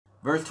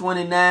Verse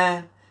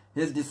 29,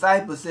 his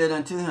disciples said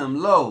unto him,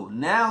 Lo,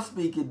 now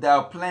speakest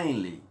thou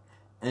plainly,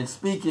 and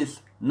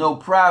speakest no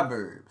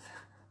proverbs.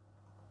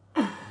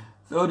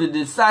 So the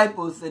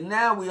disciples said,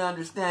 now we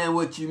understand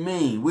what you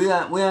mean. We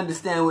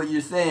understand what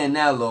you're saying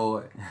now,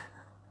 Lord.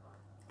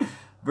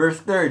 Verse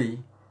 30,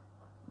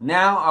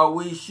 now are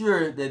we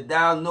sure that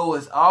thou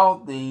knowest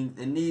all things,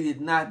 and needest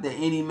not that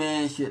any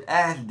man should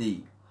ask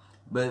thee.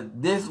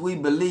 But this we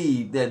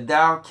believe, that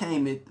thou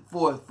camest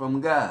forth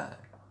from God.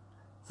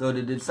 So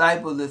the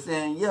disciples are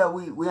saying, yeah,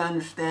 we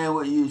understand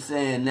what you're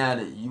saying now,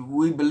 that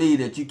we believe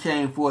that you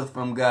came forth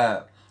from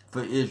God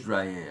for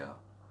Israel.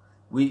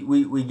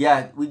 We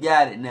got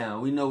it now.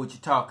 We know what you're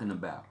talking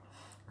about.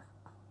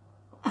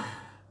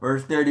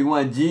 Verse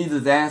 31,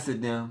 Jesus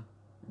answered them,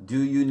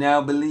 do you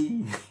now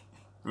believe?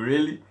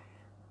 Really?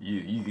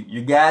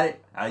 You got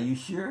it? Are you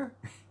sure?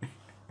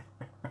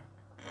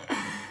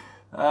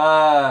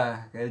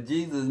 Cause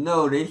Jesus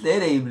know they say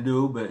they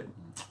do, but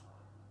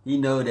he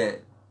know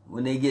that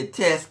when they get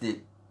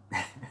tested,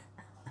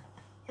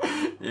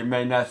 it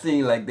may not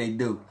seem like they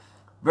do.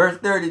 Verse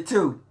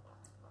 32,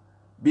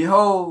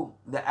 behold,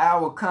 the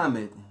hour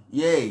cometh,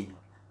 yea,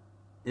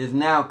 is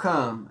now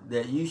come,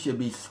 that you shall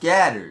be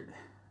scattered,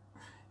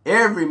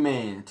 every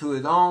man to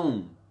his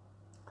own,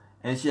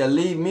 and shall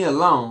leave me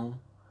alone,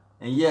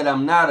 and yet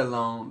I'm not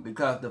alone,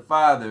 because the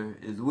Father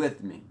is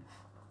with me.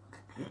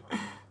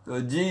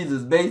 So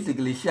Jesus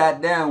basically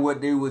shot down what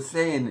they were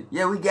saying.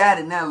 Yeah, we got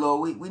it now,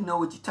 Lord. We know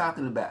what you're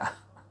talking about.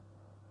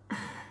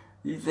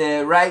 He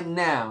said, right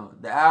now,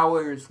 the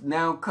hour is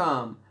now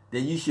come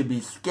that you should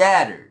be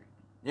scattered,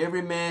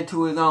 every man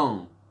to his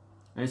own,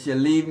 and shall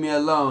leave me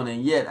alone,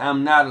 and yet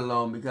I'm not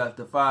alone, because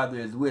the Father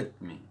is with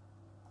me.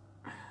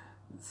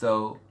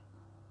 So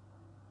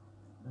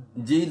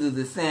Jesus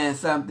is saying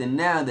something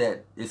now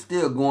that is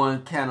still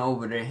going kind of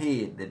over their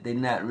head, that they're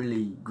not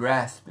really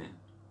grasping.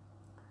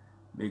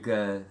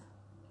 Because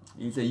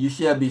he said, you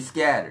shall be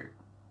scattered.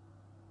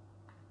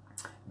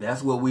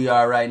 That's what we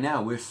are right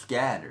now. We're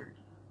scattered.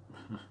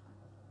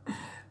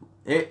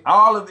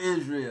 All of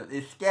Israel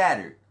is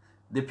scattered.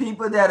 The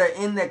people that are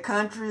in the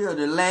country or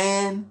the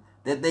land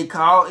that they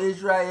call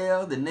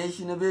Israel, the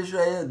nation of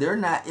Israel, they're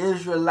not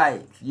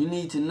Israelites. You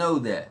need to know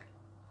that.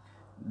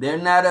 They're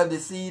not of the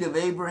seed of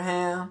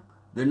Abraham.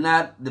 They're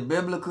not the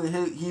biblical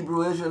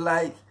Hebrew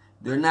Israelites.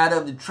 They're not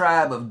of the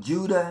tribe of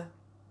Judah.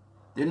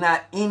 They're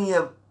not any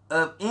of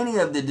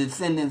the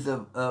descendants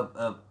of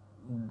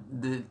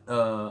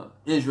the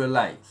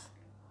Israelites.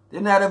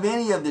 They're not of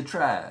any of the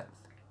tribes.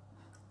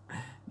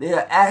 They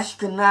are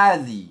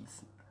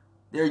Ashkenazis.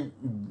 They're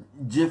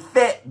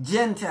Japhet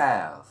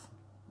Gentiles.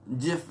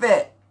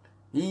 Japhet,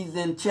 he's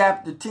in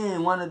chapter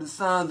 10, one of the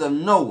sons of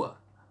Noah.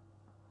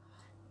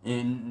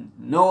 And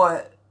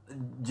Noah,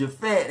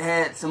 Japhet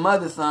had some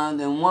other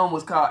sons, and one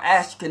was called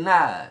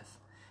Ashkenaz.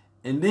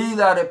 And these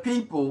are the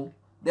people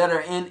that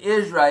are in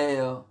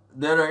Israel,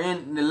 that are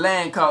in the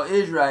land called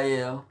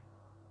Israel,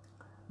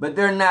 but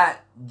they're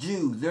not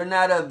Jews. They're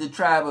not of the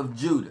tribe of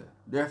Judah.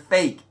 They're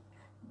fake.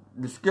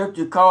 The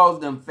scripture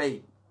calls them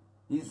fake.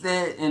 He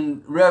said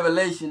in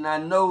Revelation, I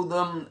know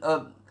them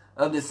of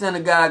the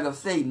synagogue of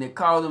Satan, that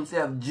call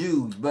themselves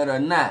Jews, but are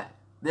not.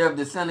 They're of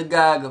the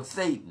synagogue of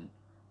Satan.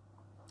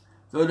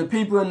 So the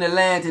people in the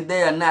land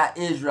today are not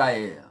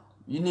Israel.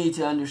 You need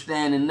to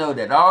understand and know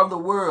that. All the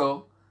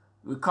world,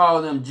 we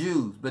call them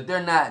Jews, but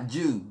they're not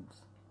Jews.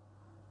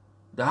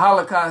 The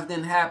Holocaust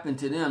didn't happen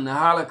to them. The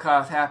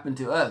Holocaust happened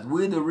to us.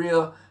 We're the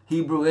real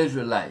Hebrew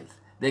Israelites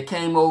that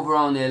came over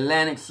on the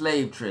Atlantic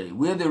slave trade.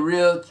 We're the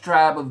real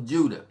tribe of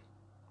Judah.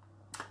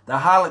 The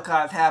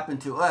Holocaust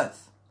happened to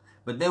us,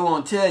 but they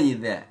won't tell you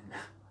that.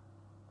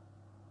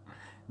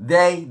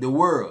 They, the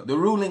world, the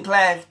ruling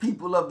class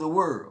people of the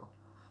world,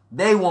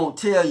 they won't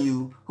tell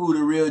you who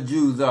the real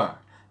Jews are.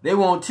 They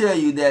won't tell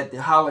you that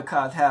the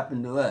Holocaust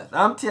happened to us.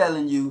 I'm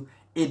telling you,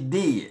 it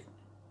did.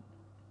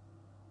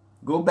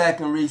 Go back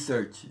and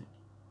research it.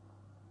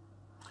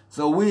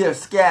 So we are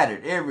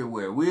scattered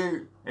everywhere.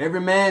 We're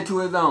every man to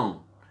his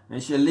own,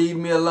 and shall leave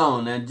me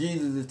alone. Now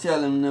Jesus is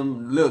telling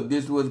them, look,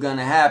 this was going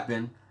to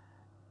happen.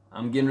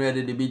 I'm getting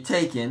ready to be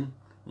taken,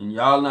 and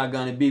y'all not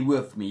going to be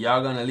with me.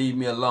 Y'all going to leave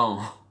me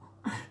alone.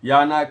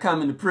 Y'all not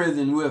coming to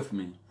prison with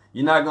me.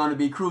 You're not going to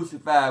be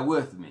crucified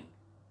with me.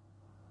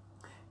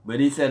 But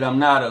he said, I'm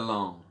not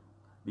alone,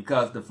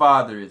 because the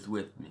Father is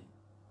with me.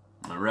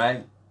 All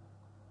right?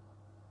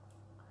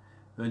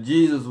 So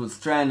Jesus was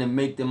trying to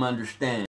make them understand.